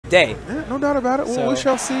day. Yeah, no doubt about it. Well, So we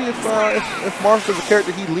shall see if Martha's a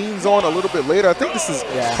character he leans on a little bit later. I think this is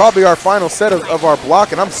yeah. probably our final set of our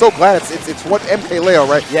block, and I'm so glad it's what MkLeo,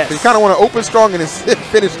 right? Yes. You kind of want to open strong and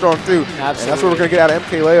finish strong too. Absolutely. And that's what we're going to get out of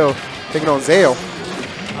MkLeo taking on Zael.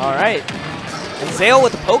 All right. And Zael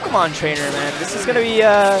with the Pokemon Trainer, man. This is going to be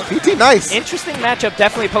PT nice. Interesting matchup.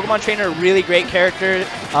 Definitely Pokemon Trainer, really great character,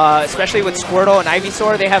 especially with Squirtle and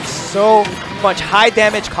Ivysaur. They have so much high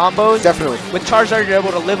damage combos. Definitely. With Charizard, you're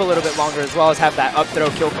able to live a little bit longer as well as have that up throw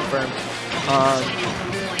kill confirmed.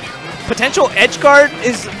 Potential edge guard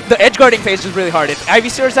is the edge guarding phase is really hard. If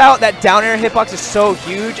Ivysaur's out, that down air hitbox is so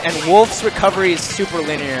huge, and Wolf's recovery is super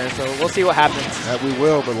linear. So we'll see what happens. We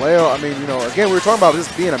will, but Leo, I mean, you know, again, we were talking about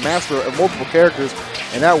this being a master of multiple characters,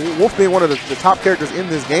 and that Wolf being one of the top characters in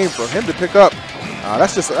this game, for him to pick up,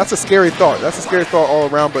 that's a scary thought. That's a scary thought all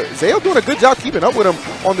around. But Zael doing a good job keeping up with him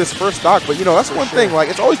on this first stock. But you know, that's one thing. Like,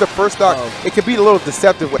 it's always the first stock. It can be a little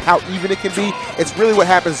deceptive with how even it can be. It's really what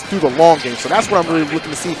happens through the long game. So that's what I'm really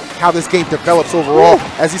looking to see how this game develops overall.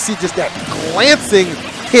 As you see, just that glancing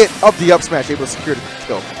hit of the up smash, able to secure the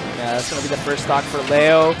kill. Yeah, that's going to be the first stock for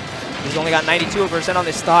Leo. He's only got 92% on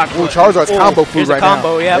this stock. Ooh, Charizard's combo food right now.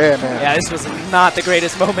 Combo, yep. Yeah, man. Yeah, this was not the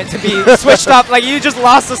greatest moment to be switched up. Like, you just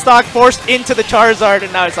lost the stock, forced into the Charizard,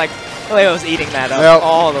 and now it's like Leo's eating that up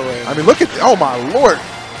all the way. I mean, look at, oh my lord.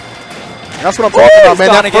 That's what I'm talking about, man.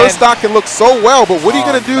 That first stock can look so well, but what are you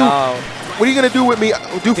going to do? No. What are you going to do with me?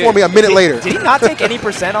 For me a minute later? Did he not take any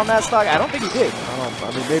percent on that stock? I don't think he did.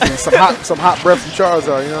 I mean, maybe some hot breath from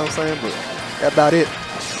Charizard, you know what I'm saying? But that's about it.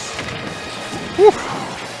 Whew.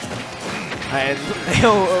 And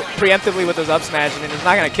Leo preemptively with those up smash, and he's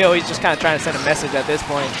not going to kill. He's just kind of trying to send a message at this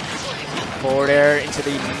point. Forward air into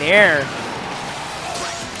the nair.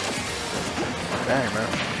 Dang, man.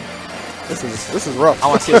 This is rough. I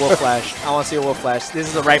want to see a Wolf Flash. I want to see a Wolf Flash. This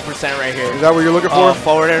is the right percent right here. Is that what you're looking for?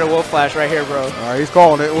 Forward air to Wolf Flash right here, bro. All right, he's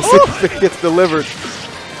calling it. We'll see if it gets delivered.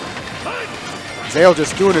 Zael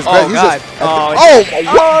just doing his best. Oh,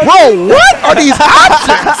 God. Bro, what are these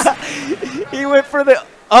options? He went for the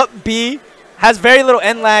up B. Has very little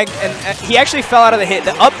end lag, and he actually fell out of the hit.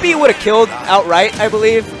 The up B would have killed outright, I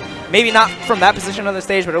believe. Maybe not from that position on the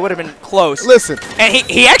stage, but it would have been close. Listen. And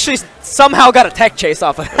he actually somehow got a tech chase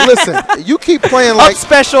off of it. Listen, you keep playing like... Up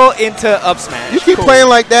special into up smash. You keep playing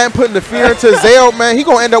like that and putting the fear into Zael, man. He's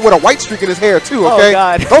going to end up with a white streak in his hair, too, okay? Oh,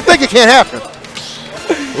 God. Don't think it can't happen.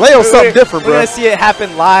 Leo's something different, bro. We're going to see it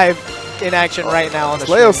happen live in action right now on the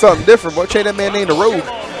Leo's something different, boy. Change that man name to Road.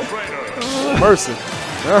 Mercy.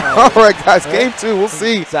 All right, guys, game 2. We'll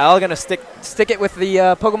see. Zael going to stick it with the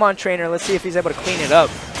Pokemon Trainer. Let's see if he's able to clean it up.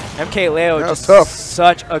 MkLeo just tough.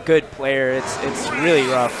 Such a good player. It's really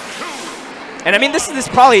rough. And I mean, this is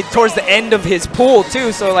probably towards the end of his pool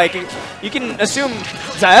too. So like, you can assume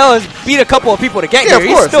Zael has beat a couple of people to get here.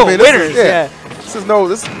 He's still winners.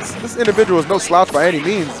 This individual is no slouch by any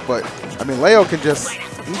means, but I mean, Leo can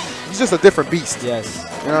he's just a different beast. Yes.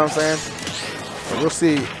 You know what I'm saying? So we'll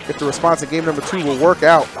see if the response in game number 2 will work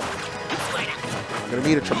out. Gonna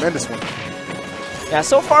need a tremendous one. Yeah,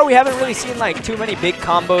 so far we haven't really seen like too many big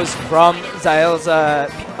combos from Zael's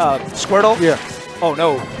Squirtle. Yeah. Oh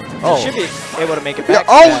no. Oh. He should be able to make it back.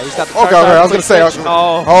 Yeah. Oh. Yeah, he's got the okay. I was gonna say. I was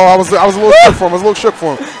a little shook for him. I was a little shook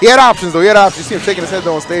for him. He had options though. He had options. You see him shaking his head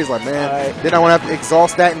though on stage like, man, then I want to have to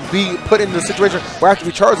exhaust that and be put in the situation where I have to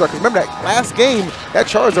be Charizard. Because remember that last game, that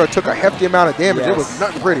Charizard took a hefty amount of damage. Yes. It was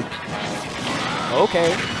nothing pretty.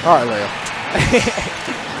 Okay. All right, Leo.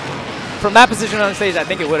 From that position on the stage, I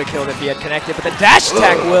think it would have killed if he had connected, but the dash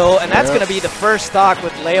attack will, and that's going to be the first stock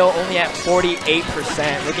with Leo only at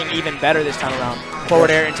 48%, looking even better this time around.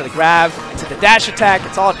 Forward air into the grab, into the dash attack.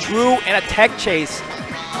 It's all true, and a tech chase.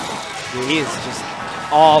 Dude, he is just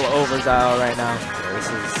all over Zael right now. Yeah, this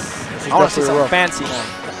is I want to see something fancy now.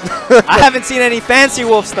 I haven't seen any fancy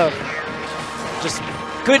Wolf stuff. Just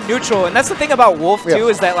good neutral, and that's the thing about Wolf too,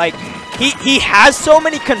 is that like he has so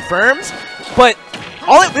many confirms, but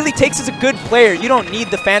all it really takes is a good player. You don't need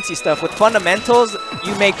the fancy stuff. With fundamentals,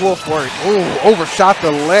 you make Wolf work. Oh, overshot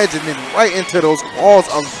the ledge and then right into those walls.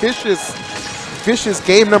 A vicious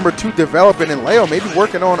game number 2 developing, and Leo maybe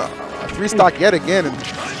working on a 3-stock yet again. And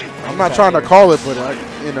I'm not trying to call it, but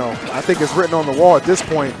you know, I think it's written on the wall at this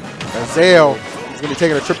point that Zael is going to be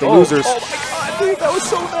taking a trip to losers. Oh my God, dude, that was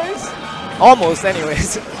so nice. Almost,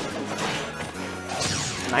 anyways.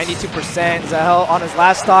 92%. Zael on his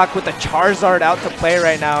last stock with the Charizard out to play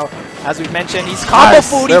right now. As we mentioned, he's combo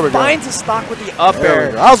food. He finds a stock with the up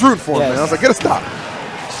air. I was rooting for him, man. I was like, get a stop.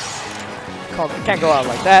 Can't go out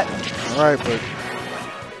like that. All right, but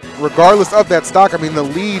regardless of that stock, I mean,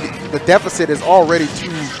 the deficit is already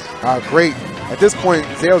too great at this point,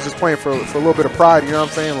 Zael's just playing for a little bit of pride. You know what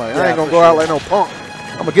I'm saying? Like, I ain't gonna go out like no punk.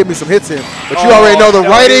 I'm gonna get me some hits in. But you already know the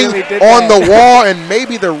writing on the wall and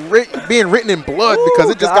maybe the being written in blood because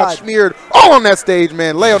it just got smeared all on that stage,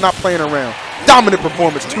 man. Leo not playing around. Dominant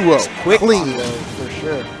performance, 2-0. Quick, clean, for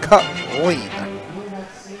sure. cut clean.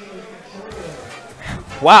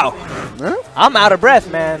 Wow. Huh? I'm out of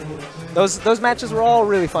breath, man. Those matches were all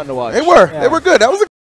really fun to watch. They were. They were good. That was a